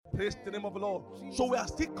Praise the name of the Lord. So we are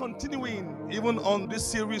still continuing even on this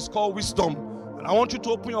series called Wisdom. And I want you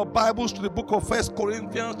to open your Bibles to the book of 1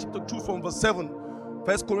 Corinthians chapter 2 from verse 7. 1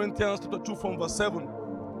 Corinthians chapter 2 from verse 7.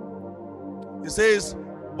 It says,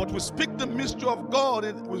 but we speak the mystery of God,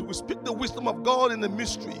 we speak the wisdom of God in the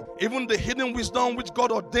mystery, even the hidden wisdom which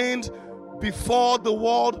God ordained before the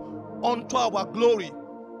world unto our glory.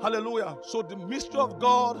 Hallelujah. So the mystery of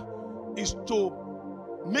God is to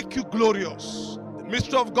make you glorious. The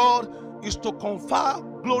mystery of God is to confer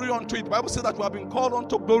glory unto it. The Bible says that we have been called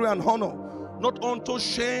unto glory and honor, not unto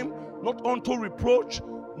shame, not unto reproach,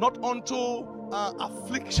 not unto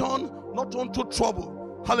affliction, not unto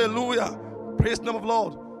trouble. Hallelujah. Praise the name of the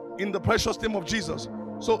Lord in the precious name of Jesus.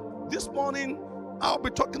 So this morning I'll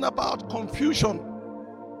be talking about confusion.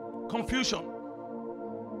 Confusion.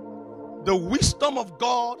 The wisdom of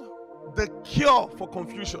God, the cure for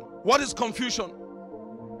confusion. What is confusion?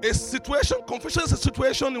 Confusion is a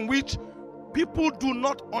situation in which people do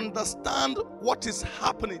not understand what is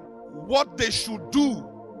happening, what they should do,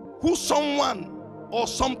 who someone or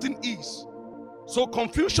something is. So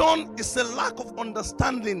confusion is a lack of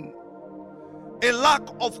understanding, a lack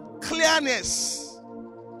of clearness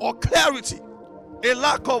or clarity, a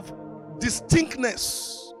lack of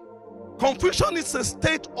distinctness. Confusion is a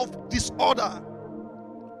state of disorder,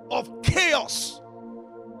 of chaos,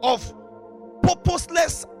 of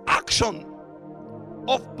purposeless action,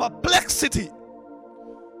 of perplexity.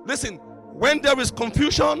 Listen, when there is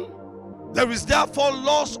confusion, there is therefore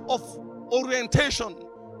loss of orientation.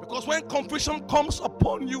 Because when confusion comes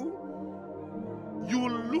upon you, you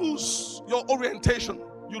lose your orientation,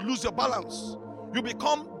 you lose your balance, you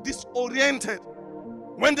become disoriented.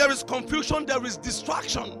 When there is confusion, there is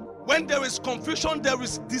distraction. When there is confusion, there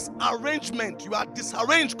is disarrangement. You are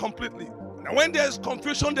disarranged completely. And when there is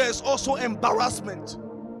confusion, there is also embarrassment.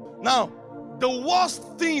 Now, the most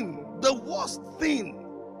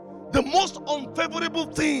unfavorable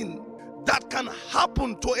thing that can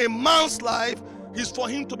happen to a man's life is for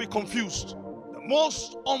him to be confused. The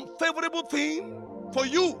most unfavorable thing for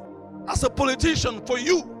you as a politician, for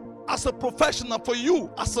you as a professional, for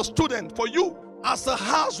you as a student, for you as a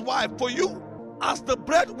housewife, for you as the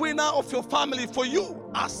breadwinner of your family, for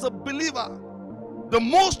you as a believer, the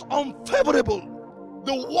most unfavorable,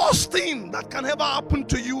 the worst thing that can ever happen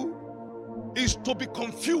to you is to be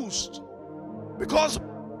confused. Because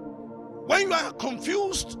when you are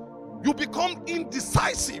confused, you become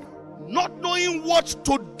indecisive, not knowing what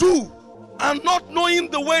to do and not knowing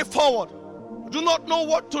the way forward. You do not know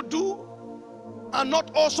what to do and not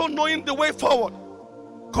also knowing the way forward.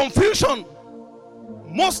 Confusion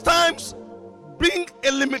most times bring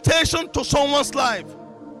a limitation to someone's life,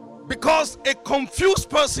 because a confused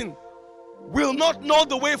person will not know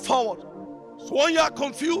the way forward. So when you are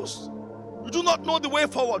confused, you do not know the way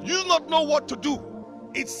forward, you do not know what to do.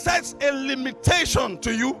 It sets a limitation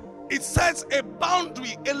to you. It sets a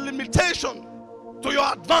boundary, a limitation to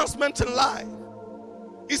your advancement in life.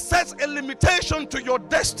 It sets a limitation to your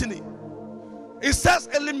destiny. It sets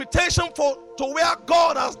a limitation to where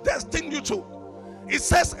God has destined you to. It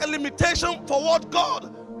sets a limitation for what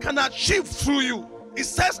God can achieve through you. It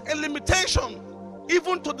sets a limitation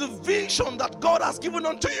even to the vision that God has given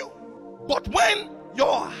unto you. But when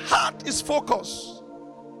your heart is focused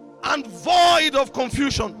and void of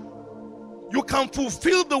confusion, you can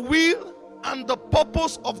fulfill the will and the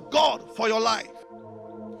purpose of God for your life.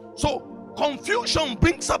 So confusion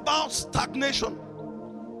brings about stagnation.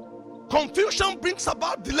 Confusion brings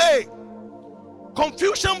about delay.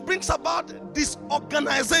 Confusion brings about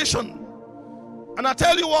disorganization. And I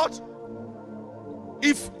tell you what,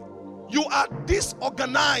 if you are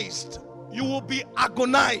disorganized, you will be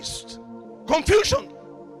agonized. Confusion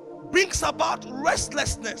brings about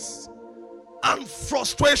restlessness and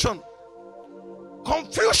frustration.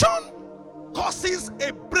 Confusion causes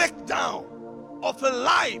a breakdown of a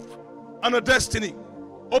life and a destiny.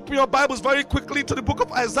 Open your Bibles very quickly to the book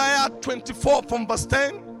of Isaiah 24 from verse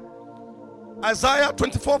 10. Isaiah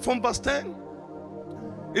 24 from verse 10.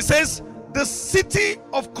 It says, the city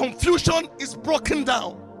of confusion is broken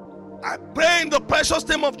down. I pray in the precious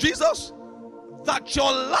name of Jesus that your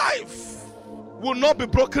life will not be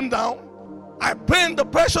broken down. I pray in the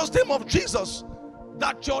precious name of Jesus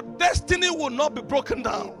that your destiny will not be broken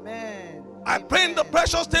down. Amen. I pray in the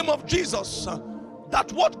precious name of Jesus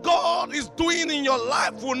that what God is doing in your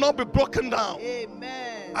life will not be broken down.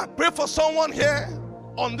 Amen. I pray for someone here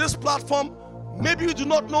on this platform. Maybe you do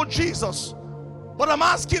not know Jesus, but I'm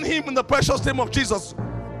asking him in the precious name of Jesus,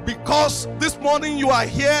 because this morning you are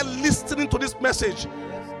here listening to this message.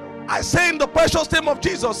 I say in the precious name of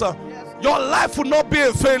Jesus, your life will not be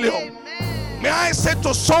a failure. Amen. May I say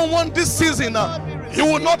to someone this season, you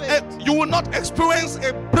will not experience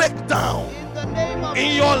a breakdown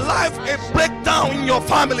in your life, a breakdown in your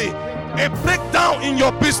family, a breakdown in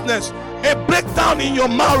your business, a breakdown in your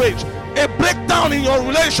marriage, a breakdown in your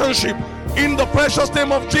relationship, in the precious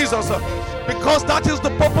name of Jesus. Because that is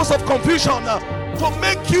the purpose of confusion, to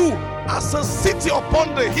make you as a city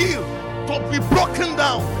upon the hill to be broken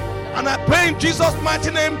down. And I pray in Jesus'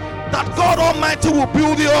 mighty name that God Almighty will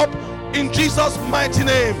build you up in Jesus' mighty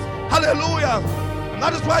name. Hallelujah. And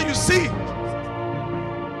that is why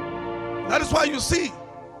you see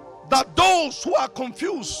that those who are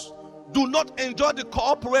confused do not enjoy the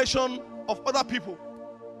cooperation of other people.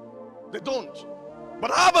 They don't.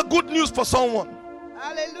 But I have a good news for someone.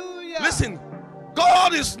 Hallelujah. Listen,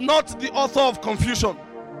 God is not the author of confusion.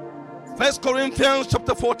 1 Corinthians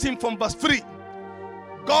chapter 14 from verse 3.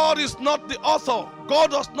 God is not the author.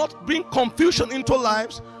 God does not bring confusion into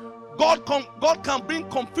lives. God can bring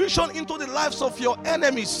confusion into the lives of your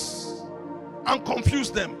enemies and confuse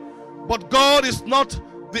them. But God is not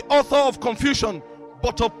the author of confusion,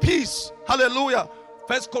 but of peace. Hallelujah.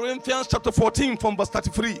 1 Corinthians chapter 14 from verse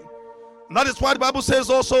 33. And that is why the Bible says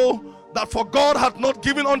also that for God hath not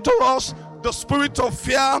given unto us the spirit of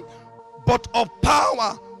fear, but of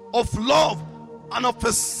power, of love, and of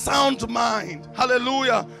a sound mind.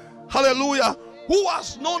 Hallelujah. Hallelujah. Who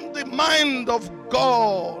has known the mind of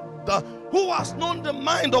God? Who has known the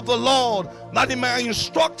mind of the Lord, that he may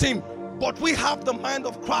instruct him? But we have the mind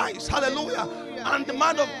of Christ. Hallelujah. And the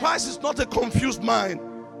mind of Christ is not a confused mind.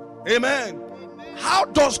 Amen. How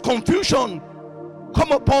does confusion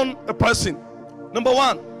come upon a person? Number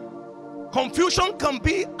one, confusion can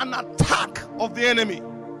be an attack of the enemy.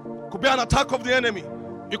 It could be an attack of the enemy.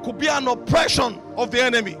 It could be an oppression of the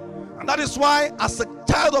enemy. And that is why, as a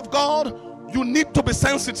child of God, you need to be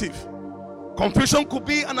sensitive. Confusion could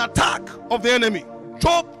be an attack of the enemy.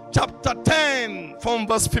 Job chapter 10 from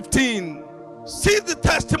verse 15. See the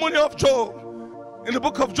testimony of Job in the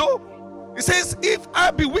book of Job. It says, if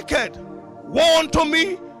I be wicked, woe unto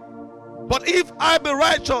me. But if I be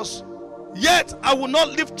righteous, yet I will not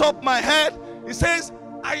lift up my head. It says,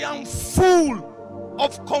 I am full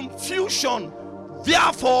of confusion.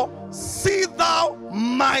 Therefore, see thou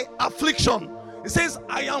my affliction. It says,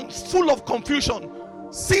 I am full of confusion.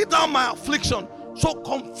 See thou my affliction. So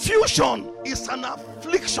confusion is an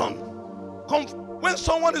affliction. When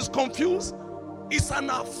someone is confused, it's an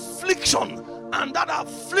affliction. And that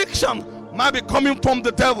affliction might be coming from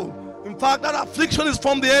the devil. In fact, that affliction is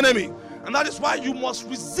from the enemy. And that is why you must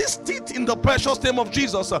resist it in the precious name of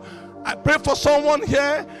Jesus. I pray for someone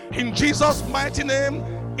here in Jesus' mighty name.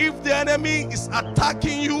 If the enemy is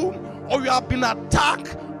attacking you, or you have been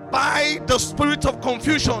attacked by the spirit of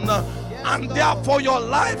confusion, and therefore your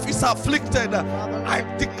life is afflicted,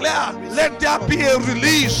 I declare, let there be a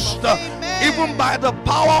release, even by the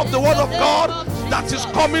power of the word of God that is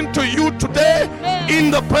coming to you today, in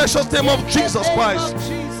the precious name of Jesus Christ.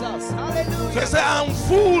 They say, I'm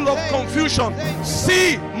full of confusion.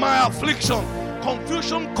 See my affliction.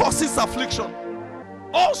 Confusion causes affliction.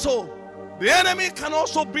 Also, the enemy can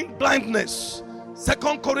also bring blindness.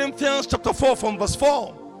 2 Corinthians chapter 4 from verse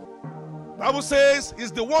 4. The Bible says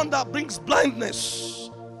he's the one that brings blindness.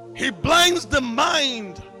 He blinds the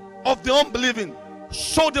mind of the unbelieving,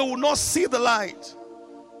 so they will not see the light.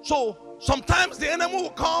 So sometimes the enemy will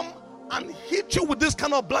come and hit you with this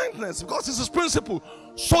kind of blindness, because it's his principle,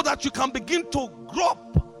 so that you can begin to grow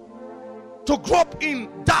up in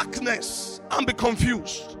darkness and be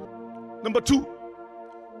confused. Number two,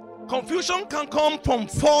 confusion can come from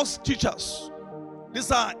false teachers.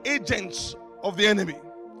 These are agents of the enemy.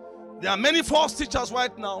 There are many false teachers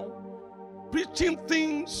right now preaching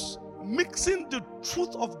things, mixing the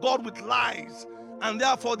truth of God with lies, and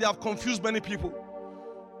therefore they have confused many people.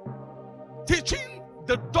 Teaching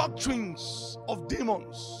the doctrines of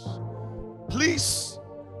demons. Please,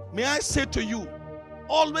 may I say to you,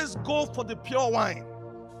 always go for the pure wine,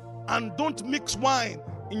 and don't mix wine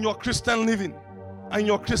in your Christian living and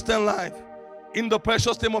your Christian life, in the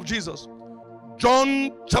precious name of Jesus.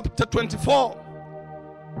 John chapter 24.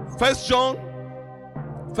 First John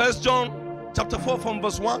chapter 4 from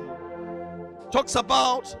verse 1 talks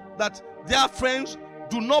about that their friends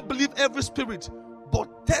do not believe every spirit,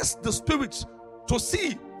 but test the spirits to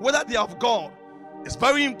see whether they are of God. It's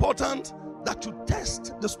very important that you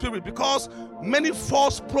test the spirit, because many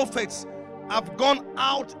false prophets have gone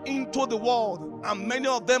out into the world, and many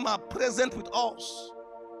of them are present with us.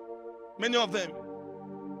 Many of them.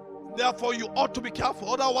 Therefore, you ought to be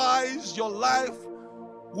careful, otherwise your life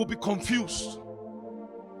will be confused.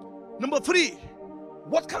 Number three,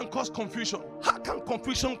 What can cause confusion? How can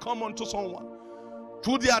confusion come onto someone?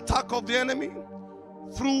 Through the attack of the enemy,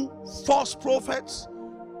 through false prophets,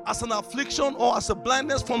 as an affliction or as a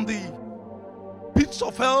blindness from the pits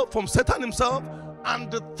of hell, from Satan himself.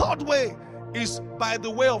 And the third way is by the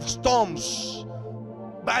way of storms,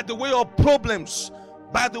 by the way of problems,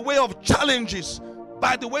 by the way of challenges,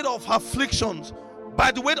 by the way of afflictions,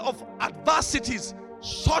 by the way of adversities,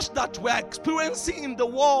 such that we are experiencing in the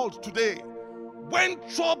world today. When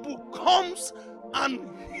trouble comes and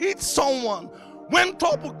hits someone, when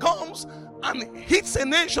trouble comes and hits a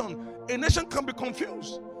nation can be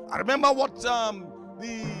confused. I remember what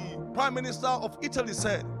the Prime Minister of Italy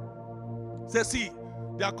said. He said, see,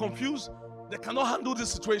 they are confused. They cannot handle this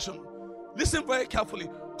situation. Listen very carefully.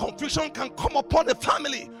 Confusion can come upon a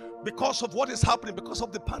family because of what is happening, because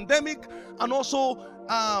of the pandemic, and also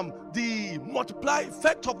the multiply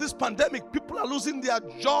effect of this pandemic. People are losing their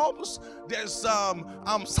jobs. There's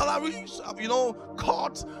salaries,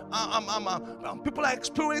 cut. People are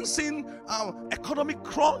experiencing economic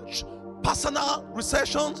crunch, personal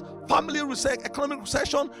recessions, family recession, economic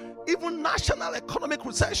recession, even national economic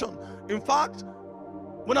recession. In fact,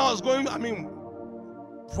 when I was going,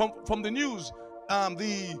 from the news,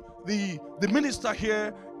 the minister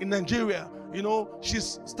here in Nigeria,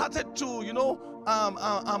 she's started to,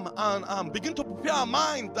 begin to prepare her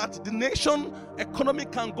mind that the nation economy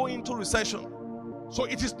can go into recession. So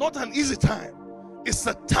it is not an easy time. It's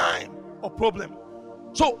a time of problem.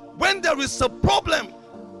 So when there is a problem,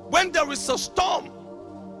 when there is a storm,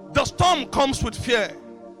 the storm comes with fear.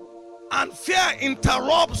 And fear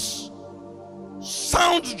interrupts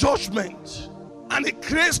sound judgment, and it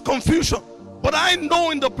creates confusion. But I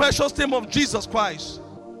know in the precious name of Jesus Christ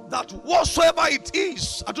that whatsoever it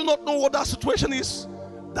is, I do not know what that situation is,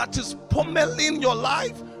 that is pummeling your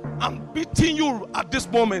life and beating you at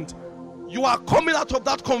this moment, you are coming out of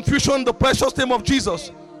that confusion in the precious name of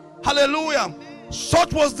Jesus. Hallelujah.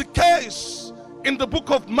 Such was the case in the book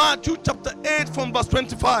of Matthew chapter 8 from verse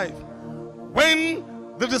 25. When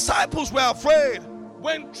the disciples were afraid,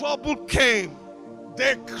 when trouble came,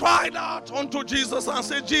 they cried out unto Jesus and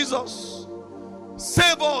said, Jesus,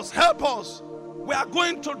 save us, help us. We are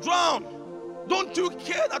going to drown. Don't you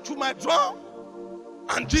care that we might drown?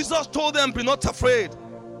 And Jesus told them, be not afraid.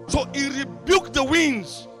 So he rebuked the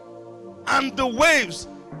winds and the waves,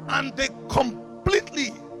 and they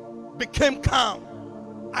completely became calm.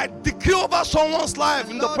 I decree over someone's life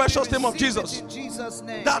in the precious name of Jesus,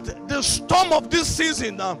 that the storm of this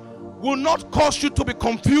season will not cause you to be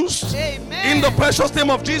confused. Amen. In the precious name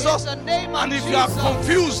of Jesus. And if you are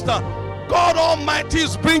confused, God Almighty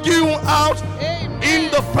is bringing you out. Amen. In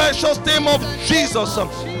the precious name of Jesus.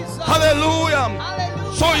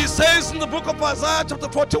 Hallelujah. So he says in the book of Isaiah chapter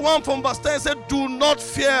 41 from verse 10, he said, do not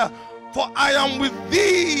fear, for I am with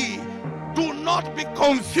thee. Do not be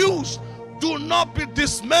confused. Do not be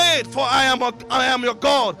dismayed, for I am your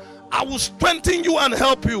God. I will strengthen you and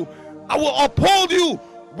help you. I will uphold you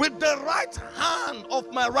with the right hand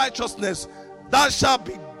of my righteousness. That shall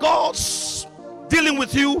be God's dealing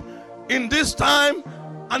with you in this time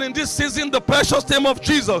and in this season, the precious name of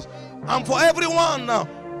Jesus. And for everyone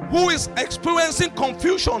who is experiencing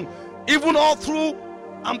confusion, even all through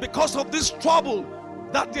and because of this trouble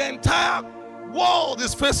that the entire world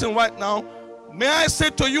is facing right now, may I say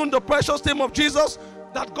to you in the precious name of Jesus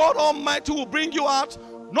that God Almighty will bring you out.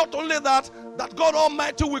 Not only that God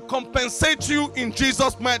Almighty will compensate you in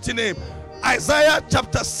Jesus' mighty name. Isaiah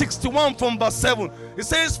chapter 61 from verse 7. It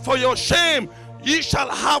says, for your shame ye shall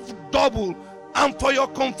have double, and for your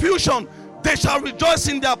confusion they shall rejoice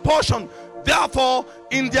in their portion. Therefore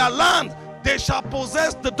in their land they shall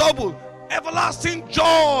possess the double. Everlasting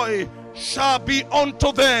joy shall be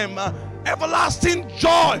unto them. Everlasting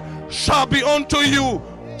joy shall be unto you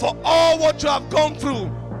for all what you have gone through,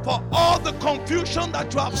 for all the confusion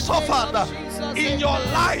that you have suffered in your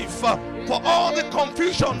life, for all the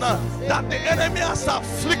confusion that the enemy has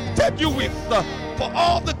afflicted you with, for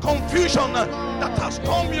all the confusion that has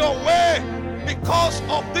come your way because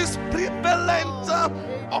of this prevalent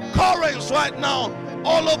occurrence right now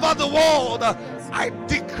all over the world. I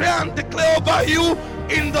decree and declare over you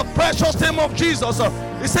in the precious name of Jesus.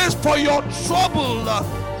 It says, for your trouble,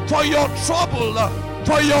 for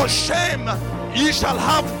your shame, ye shall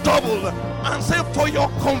have double. And say, for your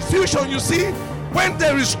confusion. You see, when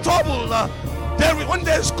there is trouble, when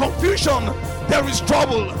there is confusion, there is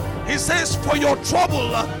trouble. He says, for your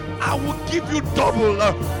trouble, I will give you double.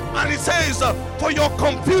 And he says, for your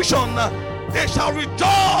confusion, they shall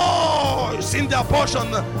rejoice in their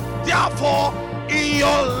portion. Therefore, in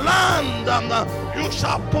your land, you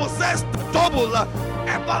shall possess the double.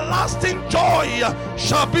 Everlasting joy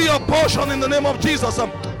shall be your portion in the name of Jesus.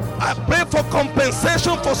 I pray for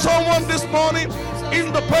compensation for someone this morning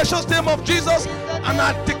in the precious name of Jesus, and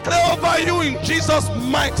I declare over you in Jesus'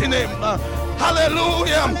 mighty name.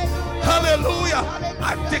 Hallelujah. Hallelujah.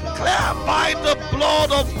 I declare by the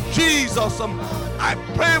blood of Jesus, I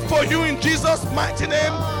pray for you in Jesus' mighty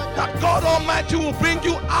name that God Almighty will bring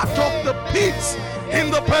you out of the pits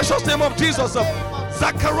in the precious name of Jesus.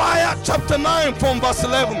 Zechariah chapter 9 from verse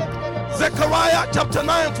 11. Zechariah chapter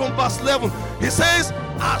 9 from verse 11. He says,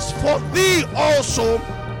 as for thee also,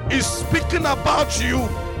 is speaking about you.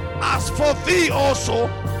 As for thee also,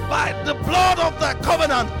 by the blood of thy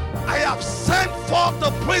covenant, I have sent forth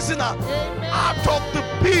the prisoner out of the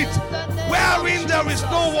pit wherein there is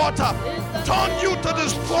no water. Turn you to the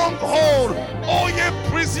stronghold, O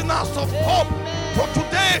ye prisoners of hope. For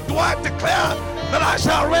today do I declare that I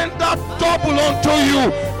shall render double unto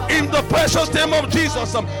you in the precious name of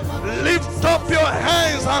Jesus. Lift up your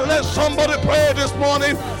hands and let somebody pray this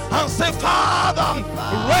morning and say, Father,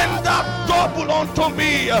 render double unto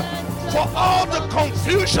me for all the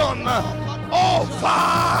confusion. Oh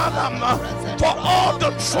Father, for all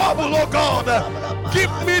the trouble, oh God,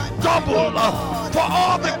 give me double for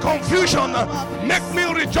all the confusion. Make me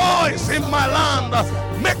rejoice in my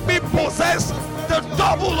land. Make me possess the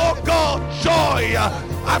double, oh God, joy.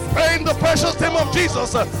 I pray in the precious name of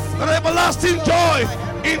Jesus that everlasting joy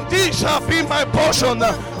indeed shall be my portion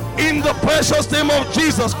in the precious name of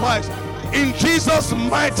Jesus Christ. In Jesus'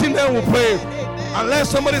 mighty name we pray. And let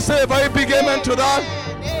somebody say a very big amen to that.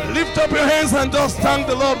 Lift up your hands and just thank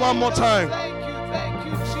the Lord one more time. Thank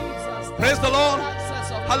you, Jesus. Praise the Lord.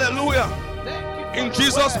 Hallelujah. In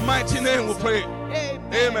Jesus' mighty name we pray.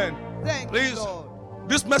 Amen. Please,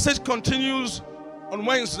 this message continues on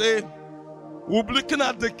Wednesday. We'll be looking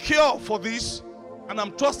at the cure for this, and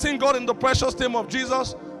I'm trusting God in the precious name of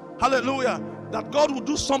Jesus. Hallelujah. That God will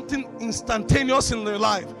do something instantaneous in your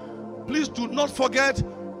life. Please do not forget,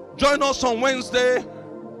 join us on Wednesday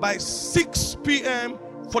by 6 p.m.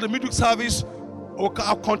 for the midweek service.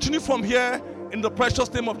 I'll continue from here in the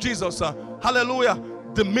precious name of Jesus. Hallelujah.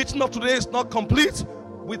 The meeting of today is not complete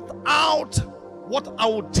without what I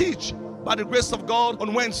will teach by the grace of God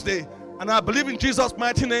on Wednesday. And I believe in Jesus'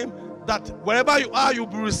 mighty name that wherever you are, you'll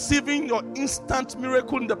be receiving your instant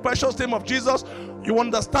miracle in the precious name of Jesus. You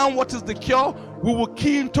understand what is the cure. We will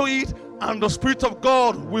key into it, and the Spirit of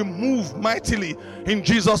God will move mightily in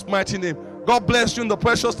Jesus' mighty name. God bless you in the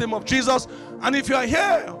precious name of Jesus. And if you are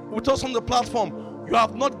here with us on the platform, you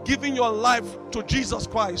have not given your life to Jesus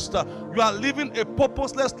Christ. You are living a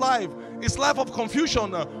purposeless life. It's life of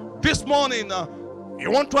confusion. This morning, you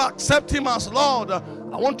want to accept Him as Lord.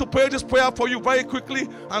 I want to pray this prayer for you very quickly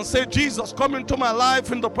and say, Jesus, come into my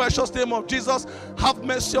life in the precious name of Jesus. Have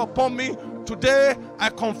mercy upon me. Today, I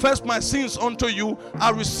confess my sins unto you. I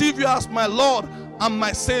receive you as my Lord and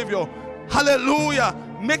my Savior. Hallelujah.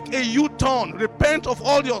 Make a U-turn. Repent of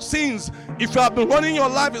all your sins. If you have been running your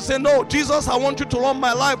life and say, no, Jesus, I want you to run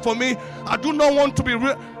my life for me. I do not want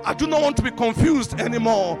to be confused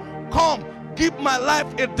anymore. Come. Give my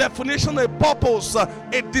life a definition, a purpose,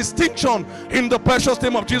 a distinction in the precious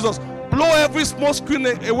name of Jesus. Blow every smoke screen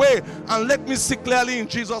away and let me see clearly in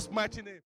Jesus' mighty name.